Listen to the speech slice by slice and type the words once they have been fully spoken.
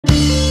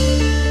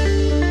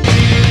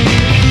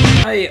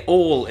Hi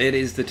all, it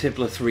is the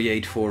Tippler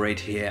 3848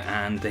 here,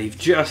 and they've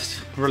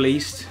just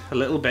released, a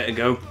little bit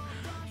ago,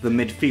 the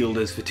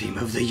midfielders for Team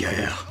of the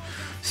Year.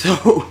 So,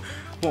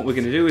 what we're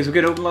going to do is we're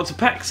going to open lots of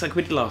packs like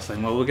we did last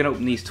time. Well, we're going to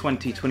open these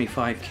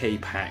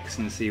 25k packs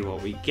and see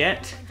what we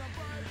get.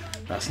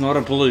 That's not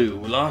a blue.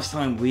 Last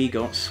time we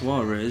got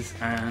Suarez,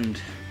 and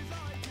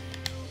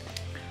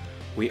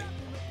we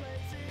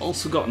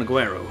also got an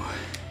Aguero.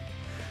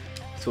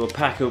 So a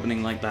pack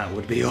opening like that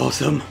would be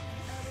awesome.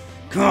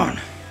 Come on!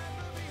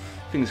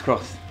 Fingers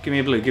crossed. Give me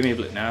a blue, give me a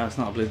blue. No, it's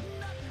not a blue.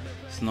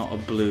 It's not a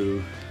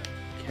blue.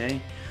 Okay.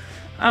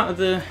 Out of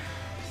the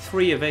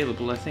three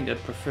available, I think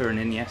I'd prefer an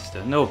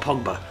Iniesta. No, a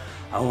Pogba.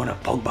 I want a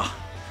Pogba.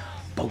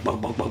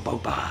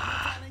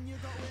 Pogba.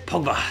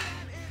 Pogba.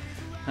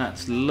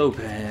 That's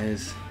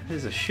Lopez.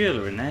 There's a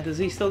Schürrle in there. Does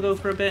he still go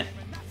for a bit?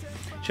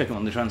 Check him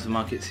on the transfer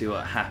market, see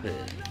what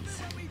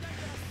happens.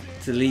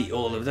 Delete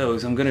all of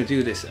those. I'm going to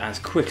do this as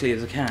quickly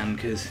as I can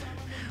because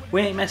we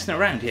ain't messing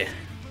around here.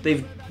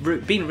 They've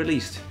been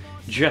released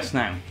just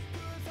now,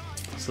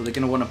 so they're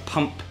going to want to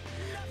pump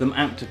them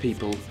out to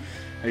people.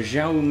 A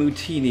João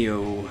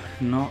Moutinho,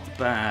 not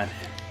bad.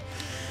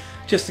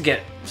 Just to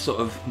get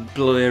sort of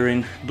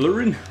blurring,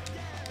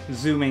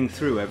 zooming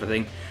through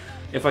everything.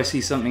 If I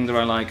see something that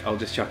I like, I'll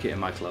just chuck it in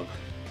my club.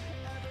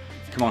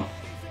 Come on.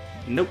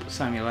 Nope,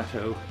 Samuel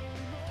Eto'o.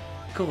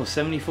 Cool,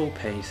 74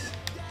 pace.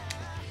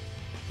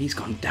 He's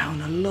gone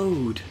down a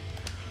load.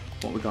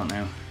 What we got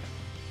now?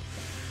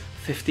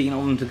 15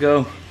 of them to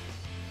go.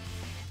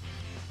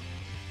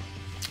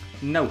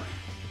 No.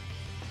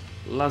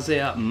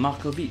 Lazar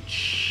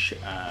Markovic.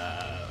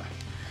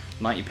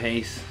 90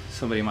 pace.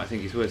 Somebody might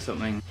think he's worth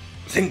something.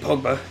 Think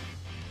Pogba.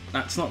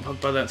 That's not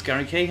Pogba, that's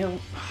Gary Cahill.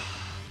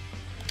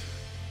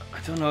 I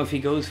don't know if he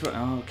goes for it.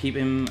 I'll keep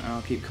him.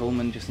 I'll keep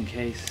Coleman just in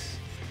case.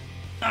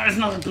 Oh, it's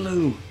not a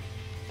blue.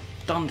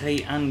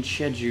 Dante and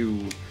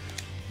Cheju.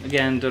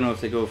 Again, don't know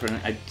if they go for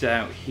it. I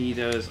doubt he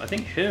does. I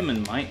think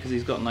Herman might because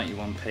he's got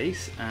 91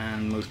 pace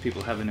and most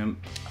people have him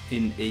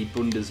in a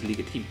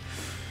Bundesliga team.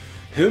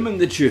 Herman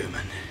the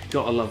German.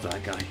 Gotta love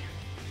that guy.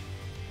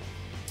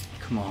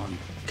 Come on.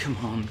 Come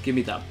on. Give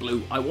me that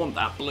blue. I want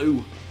that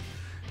blue.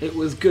 It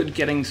was good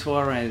getting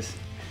Suarez.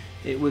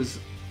 It was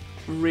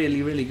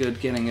really, really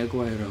good getting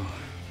Aguero.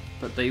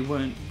 But they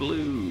weren't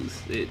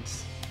blues.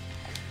 It's...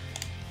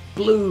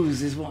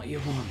 Blues is what you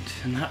want.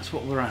 And that's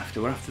what we're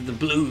after. We're after the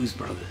Blues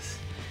Brothers.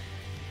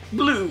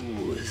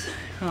 Blues.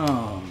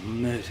 Oh,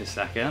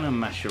 Mertesacker and a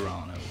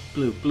Mascherano.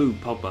 Blue,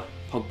 Pogba.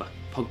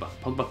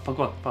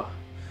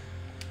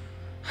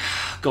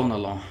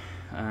 Gonalon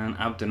and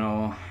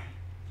Abdenor.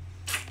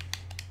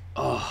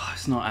 Oh,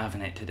 it's not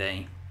having it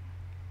today.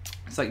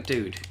 It's like,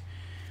 dude,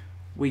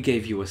 we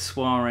gave you a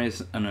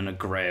Suarez and an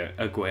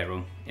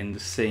Aguero in the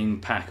same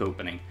pack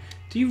opening.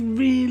 Do you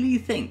really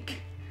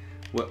think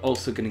we're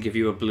also going to give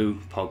you a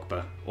blue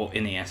Pogba or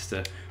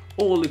Iniesta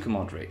or Luka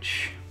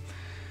Modric?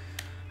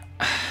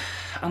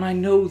 And I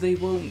know they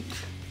won't,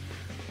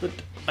 but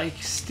I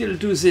still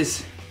do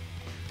this.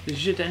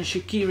 Jadon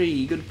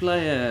Shaqiri, good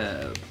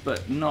player,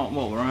 but not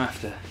what we're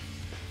after.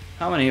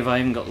 How many have I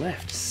even got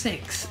left?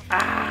 6.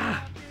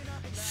 Ah!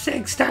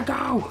 6 to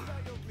go!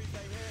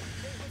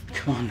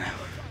 Come on now.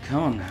 Come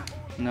on now.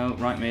 No,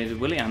 right mid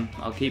Willian.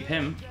 I'll keep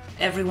him.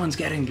 Everyone's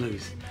getting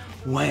blues.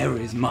 Where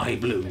is my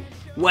blue?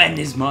 When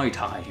is my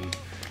time?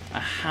 A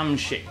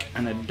Hamsik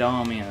and a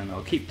Darmian.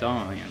 I'll keep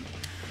Darmian.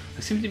 I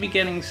seem to be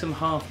getting some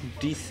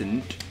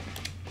half-decent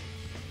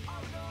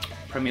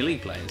Premier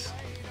League players.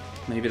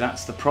 Maybe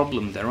that's the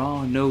problem. There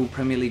are no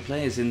Premier League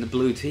players in the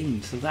blue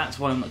team, so that's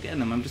why I'm not getting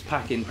them. I'm just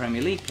packing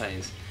Premier League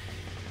players.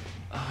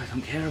 Oh, I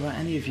don't care about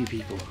any of you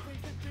people.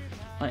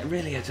 Like,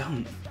 really, I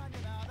don't.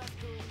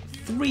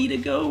 3 to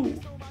go.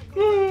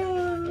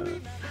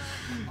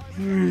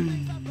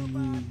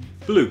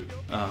 Blue.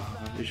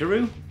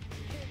 Giroud.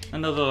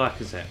 Another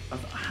Lacazette.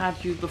 I've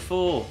had you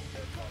before.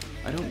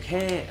 I don't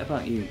care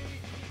about you.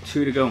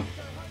 2 to go.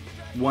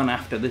 1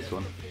 after this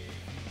one.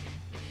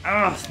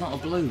 Ah, it's not a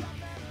blue.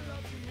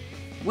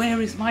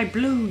 Where is my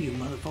blue, you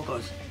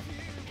motherfuckers?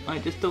 I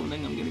just don't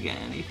think I'm gonna get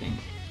anything.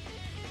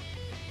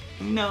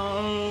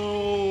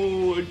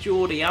 No,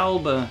 Jordi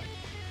Alba.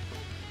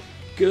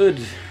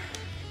 Good.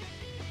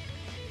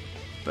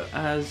 But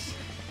as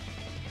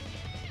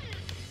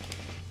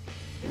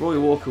Roy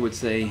Walker would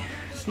say,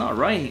 it's not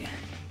right.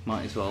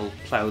 Might as well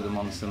plough them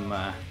on some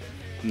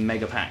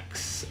mega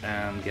packs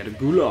and get a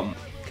Gulam.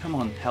 Come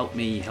on, help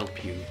me,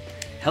 help you.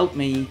 Help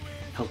me,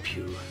 help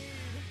you.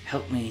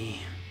 Help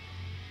me.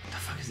 What the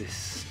fuck is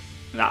this?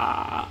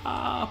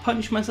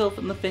 Punch myself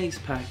in the face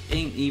pack.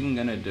 Ain't even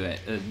gonna do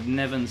it.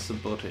 Neven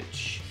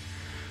Subotic.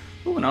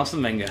 Oh, and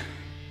Arsene Wenger.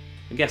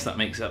 I guess that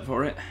makes up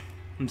for it.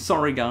 I'm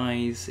sorry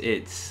guys,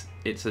 it's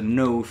a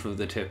no for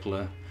the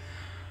Tippler.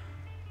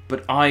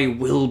 But I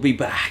will be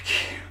back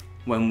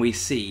when we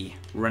see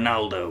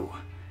Ronaldo,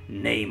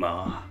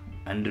 Neymar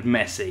and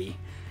Messi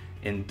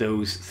in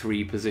those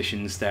 3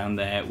 positions down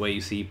there where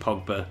you see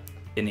Pogba,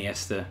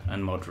 Iniesta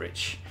and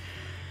Modric.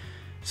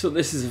 So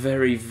this is a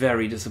very,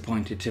 very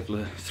disappointed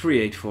Tippler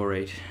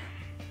 3848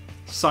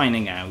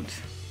 signing out.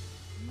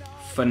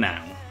 for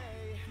now.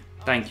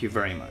 Thank you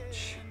very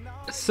much.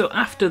 So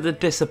after the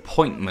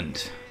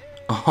disappointment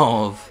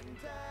of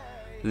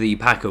the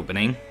pack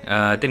opening,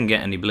 didn't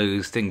get any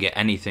blues, didn't get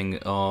anything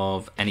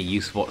of any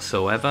use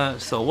whatsoever,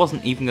 so I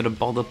wasn't even going to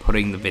bother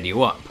putting the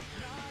video up.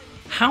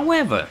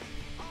 However,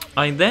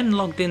 I then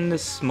logged in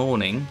this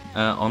morning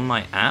on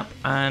my app,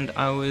 and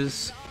I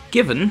was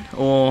given,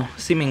 or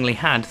seemingly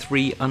had,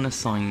 3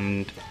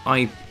 unassigned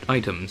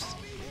items.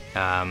 So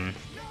I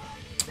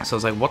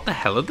was like, what the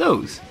hell are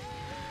those?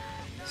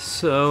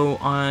 So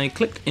I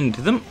clicked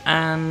into them,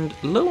 and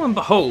lo and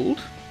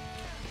behold,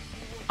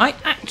 I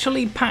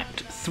actually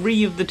packed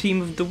 3 of the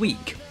Team of the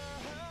Week.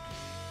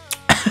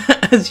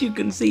 As you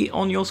can see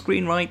on your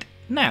screen right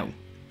now.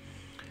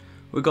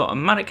 We've got a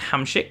Marek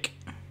Hamšík,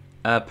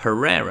 a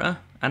Pereira,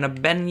 and a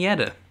Ben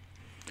Yedder.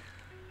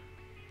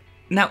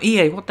 Now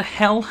EA, what the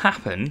hell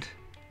happened?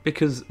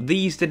 Because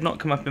these did not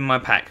come up in my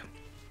pack.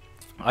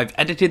 I've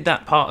edited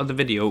that part of the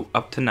video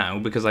up to now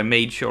because I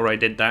made sure I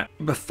did that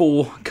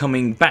before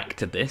coming back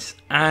to this,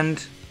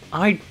 and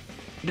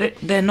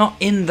they're not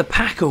in the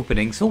pack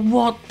opening, so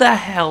what the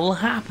hell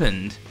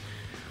happened?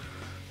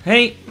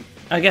 Hey,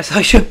 I guess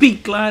I should be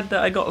glad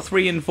that I got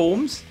 3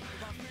 informs,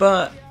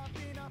 but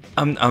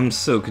I'm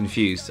so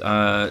confused.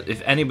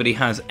 If anybody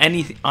has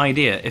any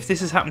idea, if this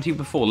has happened to you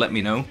before, let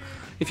me know.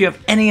 If you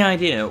have any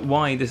idea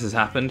why this has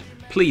happened,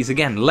 please,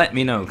 again, let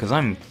me know, because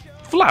I'm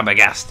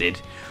flabbergasted.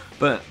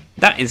 But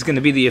that is going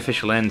to be the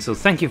official end, so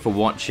thank you for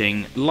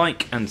watching.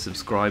 Like and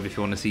subscribe if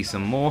you want to see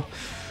some more.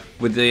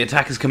 With the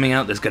attackers coming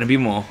out, there's going to be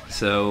more.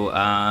 So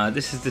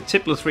this is the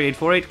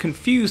Tipler3848,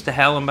 confused to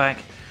hell and back.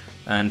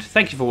 And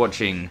thank you for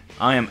watching.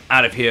 I am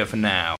out of here for now.